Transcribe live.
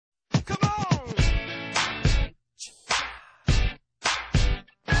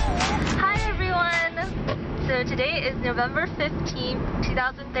Today is November 15th,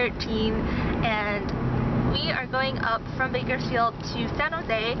 2013, and we are going up from Bakersfield to San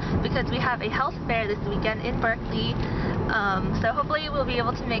Jose because we have a health fair this weekend in Berkeley. So hopefully we'll be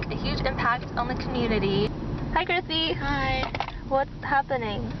able to make a huge impact on the community. Hi, Chrissy. Hi. What's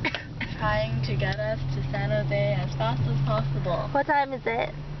happening? Trying to get us to San Jose as fast as possible. What time is it?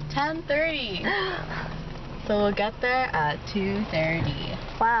 10:30. So we'll get there at 2:30.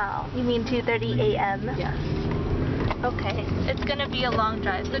 Wow. You mean 2:30 a.m.? Yes. Okay. It's gonna be a long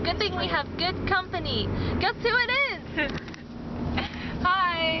drive. So good thing we have good company. Guess who it is?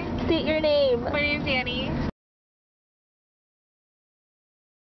 Hi. State your name. My name's Annie.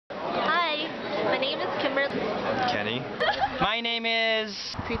 Hi. My name is Kimberly. Kenny. My name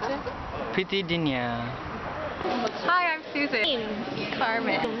is Priti Dinya. Hi, I'm Susan.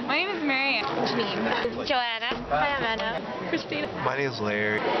 Carmen. My name is Marianne. Janine. Joanna. Hi, Amanda. Christina. My name is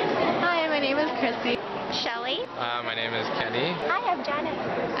Larry. Hi, my name is Chrissy. Shelly. My name is Kenny. Hi, I'm Janet.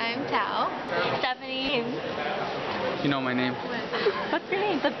 I'm Tao. Stephanie. You know my name. What's your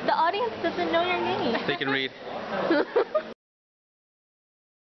name? The audience doesn't know your name. They can read.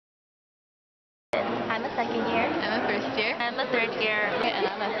 I'm a second year. I'm a first year. I'm a third year. And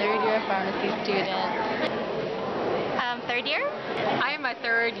I'm a third year pharmacy student. Third year? I am a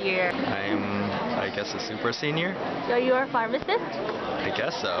third year. I'm, I guess, a super senior. So you're a pharmacist? I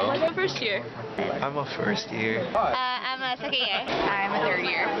guess so. I'm a first year. I'm a first year. I'm a second year. I'm a third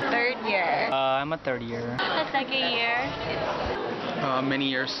year. Third year. I'm a third year. A second year. Many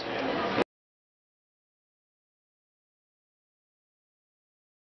years.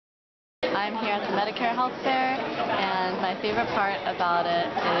 I'm here at the Medicare Health Fair, and my favorite part about it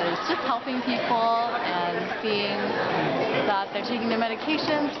is just helping people and seeing that they're taking their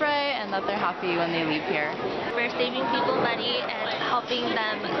medications right and that they're happy when they leave here. We're saving people money and helping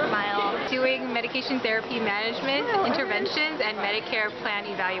them smile. Doing medication therapy management, interventions, and Medicare plan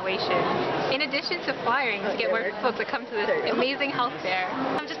evaluations. In addition to flyering to get more people to come to this amazing health fair.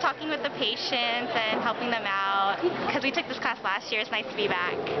 I'm just talking with the patients and helping them out because we took this class last year. It's nice to be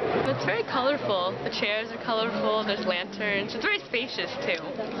back. It's very colorful. The chairs are colorful. There's lanterns. It's very spacious too,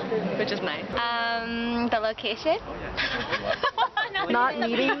 which is nice. The location? Not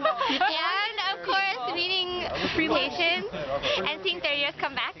meeting? And of course meeting patients and seeing third years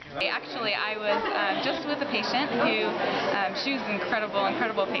come back. Actually, I was just with a patient who, she was an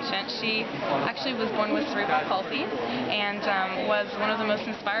incredible patient. She actually was born with cerebral palsy and was one of the most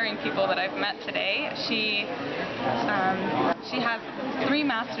inspiring people that I've met today. She has 3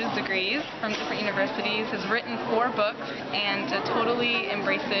 master's degrees from different universities, has written 4 books, and totally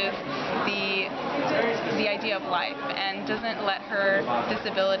embraces the idea of life and doesn't let her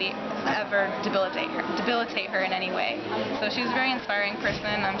disability ever debilitate her in any way. So she's a very inspiring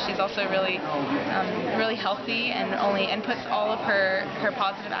person. She's also really healthy and puts all of her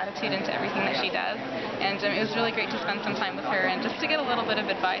positive attitude into everything that she does. And it was really great to spend some time with her and just to get a little bit of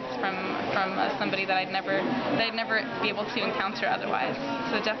advice from somebody that I'd never be able to encounter otherwise.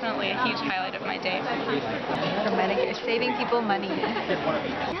 So definitely a huge highlight of my day. For Medicare, saving people money.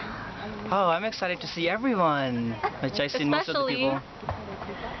 Oh, I'm excited to see everyone, which I've seen most of the people.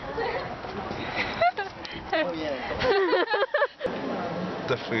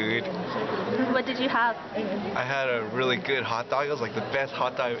 The food. What did you have? I had a really good hot dog. It was like the best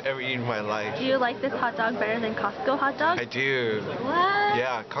hot dog I've ever eaten in my life. Do you like this hot dog better than Costco hot dog? I do. What?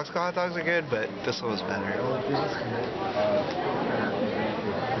 Yeah, Costco hot dogs are good, but this one was better.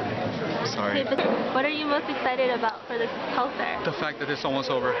 Sorry. Okay, but what are you most excited about for this health fair? The fact that it's almost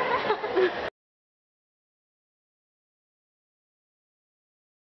over.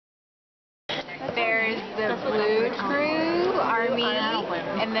 There's the Blue Crew, Army,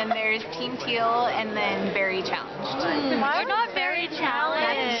 and then there's Team Teal, and then Berry Challenged. You're not very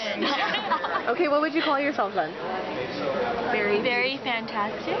challenged. Okay, what would you call yourself then? Very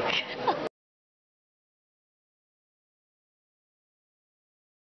fantastic.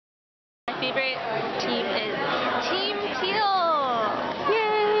 My favorite team is Team Teal.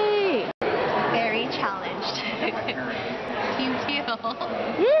 Yay! Very challenged. Team Teal.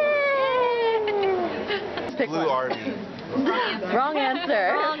 Yay! Blue Army. Wrong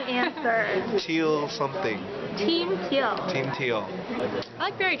answer. Wrong answer. Teal something. Team Teal. Team Teal. I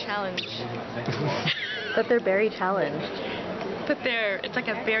like Berry Challenge. But they're Berry Challenged. But it's like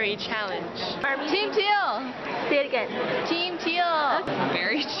a berry challenge. Army. Team Teal. Say it again. Team Teal.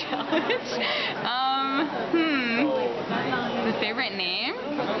 Berry challenge. The favorite name?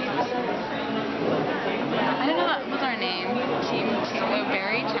 I don't know what was our name. Team Teal.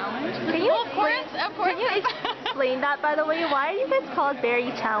 Berry challenge? Can you of course. Can you explain explain that, by the way? Why are you guys called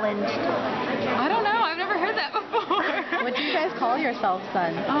Berry Challenged? I don't know. I've never heard that before. What do you guys call yourselves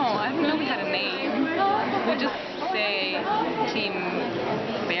then? Oh, I didn't know we had a name. We just say Team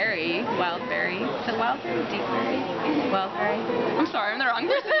Berry, Wildberry. Is it Wildberry? Deepberry? Wildberry? I'm sorry, I'm the wrong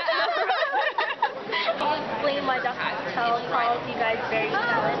person to ask. Can you explain why Dr. Patel calls you guys Berry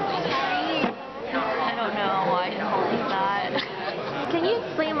Challenged? I don't know why he calls me that. Can you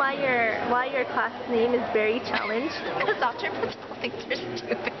explain why your class name is Berry Challenged? Because Dr. Patel thinks you're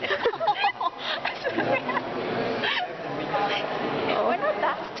stupid. We're not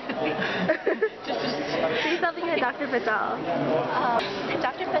that stupid. Say something to Dr. Patel.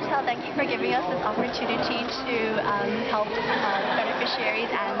 Dr. Patel, thank you for giving us this opportunity to help the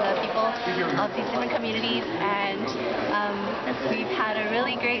beneficiaries and the people of these different communities. And we've had a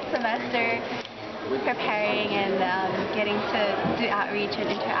really great semester preparing and getting to do outreach and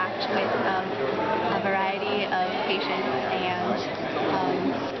interact with a variety of patients. And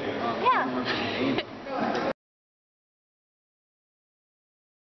yeah.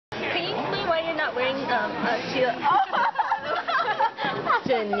 Can you explain why you're not wearing a shield?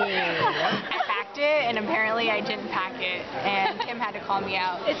 Janine. I packed it, and apparently I didn't pack it, and Tim had to call me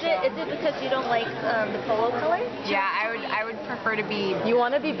out. Is it because you don't like the polo color? Yeah, I would prefer to be. You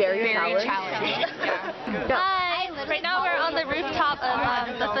want to be very challenged. Yeah. Hi. Right now we're on the rooftop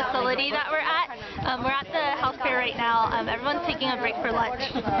of the facility that we're at. We're at the health fair right now. Everyone's taking a break for lunch.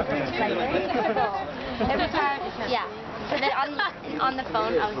 Every time, yeah. And then on the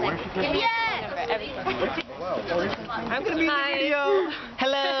phone, I was like, give me your phone number every time. I'm gonna be in the video.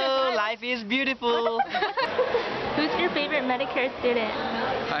 Hello, life is beautiful. Who's your favorite Medicare student?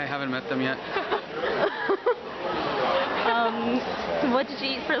 I haven't met them yet. What did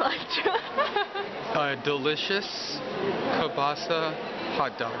you eat for lunch? Delicious kielbasa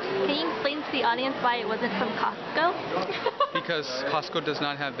hot dog. Can you explain to the audience why it wasn't from Costco? Because Costco does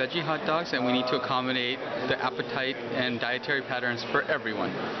not have veggie hot dogs, and we need to accommodate the appetite and dietary patterns for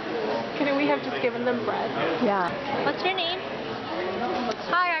everyone. Couldn't we have just given them bread? Yeah. What's your name?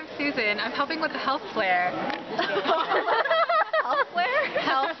 Hi, I'm Susan. I'm helping with the health fair. Health fair?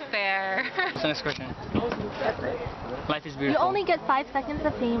 Health fair. So next question. Life is You beautiful. only get 5 seconds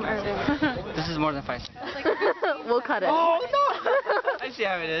of fame, Irvin. This is more than 5 seconds. We'll cut it. Oh no! I see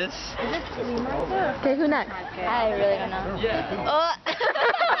how it is. Okay, who next? I really don't know. Yeah.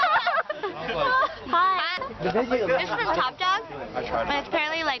 Hi. This is from Top Dog, and it's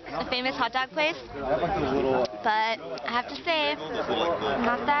apparently like a famous hot dog place. But I have to say, I'm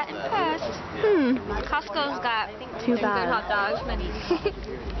not that impressed. Costco's got Too good bad. hot dogs.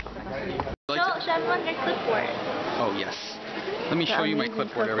 Show everyone your clipboard. Oh yes. Let me show you my amazing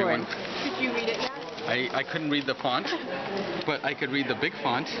clipboard, everyone. clipboard. Did you read it yet? I couldn't read the font, but I could read the big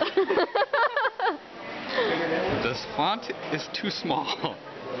font. This font is too small.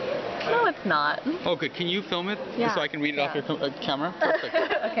 No, it's not. Oh good, can you film it Yeah. so I can read it off your camera? Perfect.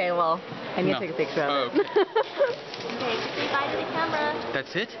 Okay, well, I need No. to take a picture of Oh, it. okay. Okay, say bye to the camera.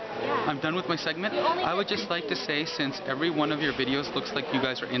 That's it? Yeah. I'm done with my segment. You only I would get- just like to say, since every one of your videos looks like you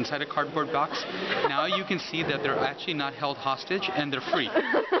guys are inside a cardboard box, now you can see that they're actually not held hostage and they're free.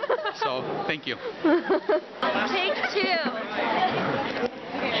 So, thank you. Take 2.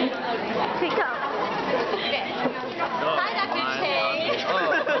 Take out. Hi, Dr. Chang.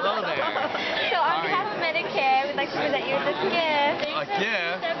 Oh, hello there. So on behalf of Medicare, we'd like to present you with this gift. A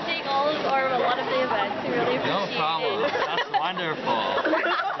gift? Accepting all or a lot of the events. We really No appreciate problem. it. That's wonderful.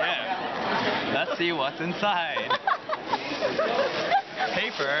 Yeah. Let's see what's inside.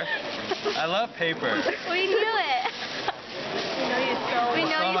 Paper. I love paper. We knew it. We know you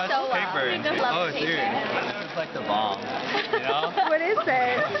so well. Paper. We just love Oh, paper. dude. This is like the bomb. You know? What is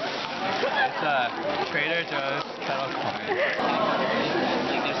it? It's a Trader Joe's kettle corn.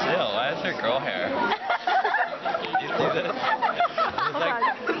 Still, why is there girl hair? You see this?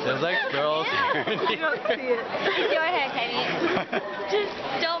 There's like girls hair. You don't see it. It's your hair, Kenny. Just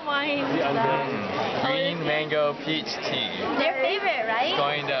don't mind. Green mango peach tea. Your favorite, It's right?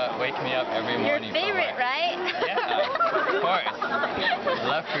 going to wake me up every Your morning. favorite, right? Yeah, of course.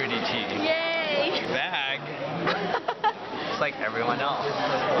 Love fruity tea. Yay. Bag. It's like everyone else.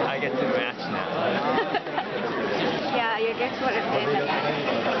 I get to match now. Yeah, your gift would have been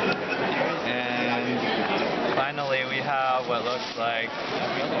And finally we have what looks like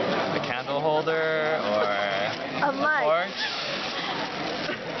a candle holder or A mug. torch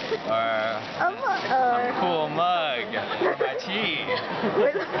or A cool mug for my tea.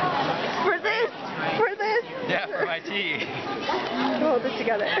 For this? For this? Yeah, for my tea. Hold it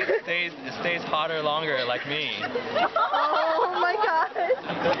together. It stays hotter longer like me. Oh my god.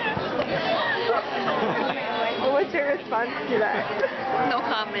 What's response to that? No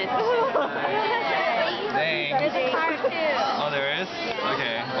comment. Thanks. There's a part 2. Oh, there is?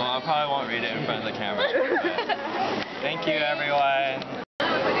 Okay. Well, I probably won't read it in front of the camera. Thank you, everyone.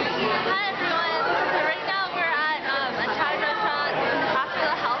 Hi everyone. So right now we're at a Thai restaurant after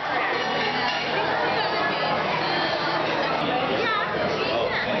the health fair.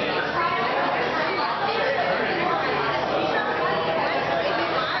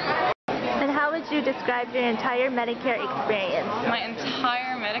 And how would you describe your entire Medicare experience? My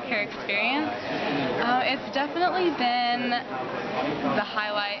entire Medicare experience, it's definitely been the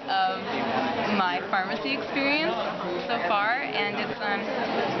highlight of my pharmacy experience so far, and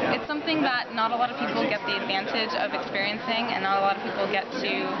it's something that not a lot of people get the advantage of experiencing, and not a lot of people get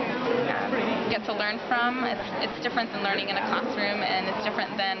to learn from. It's different than learning in a classroom, and it's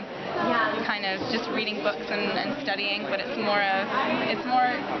different than kind of just reading books and studying, but it's more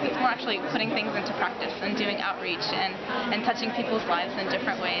actually putting things into practice and doing outreach and touching people's lives in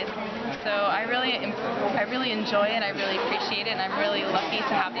different ways. So I really enjoy it. I really appreciate it, and I'm really lucky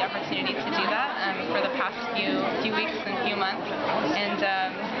to have the opportunity to do that for the past few weeks and few months. And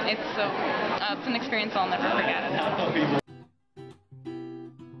it's an experience I'll never forget.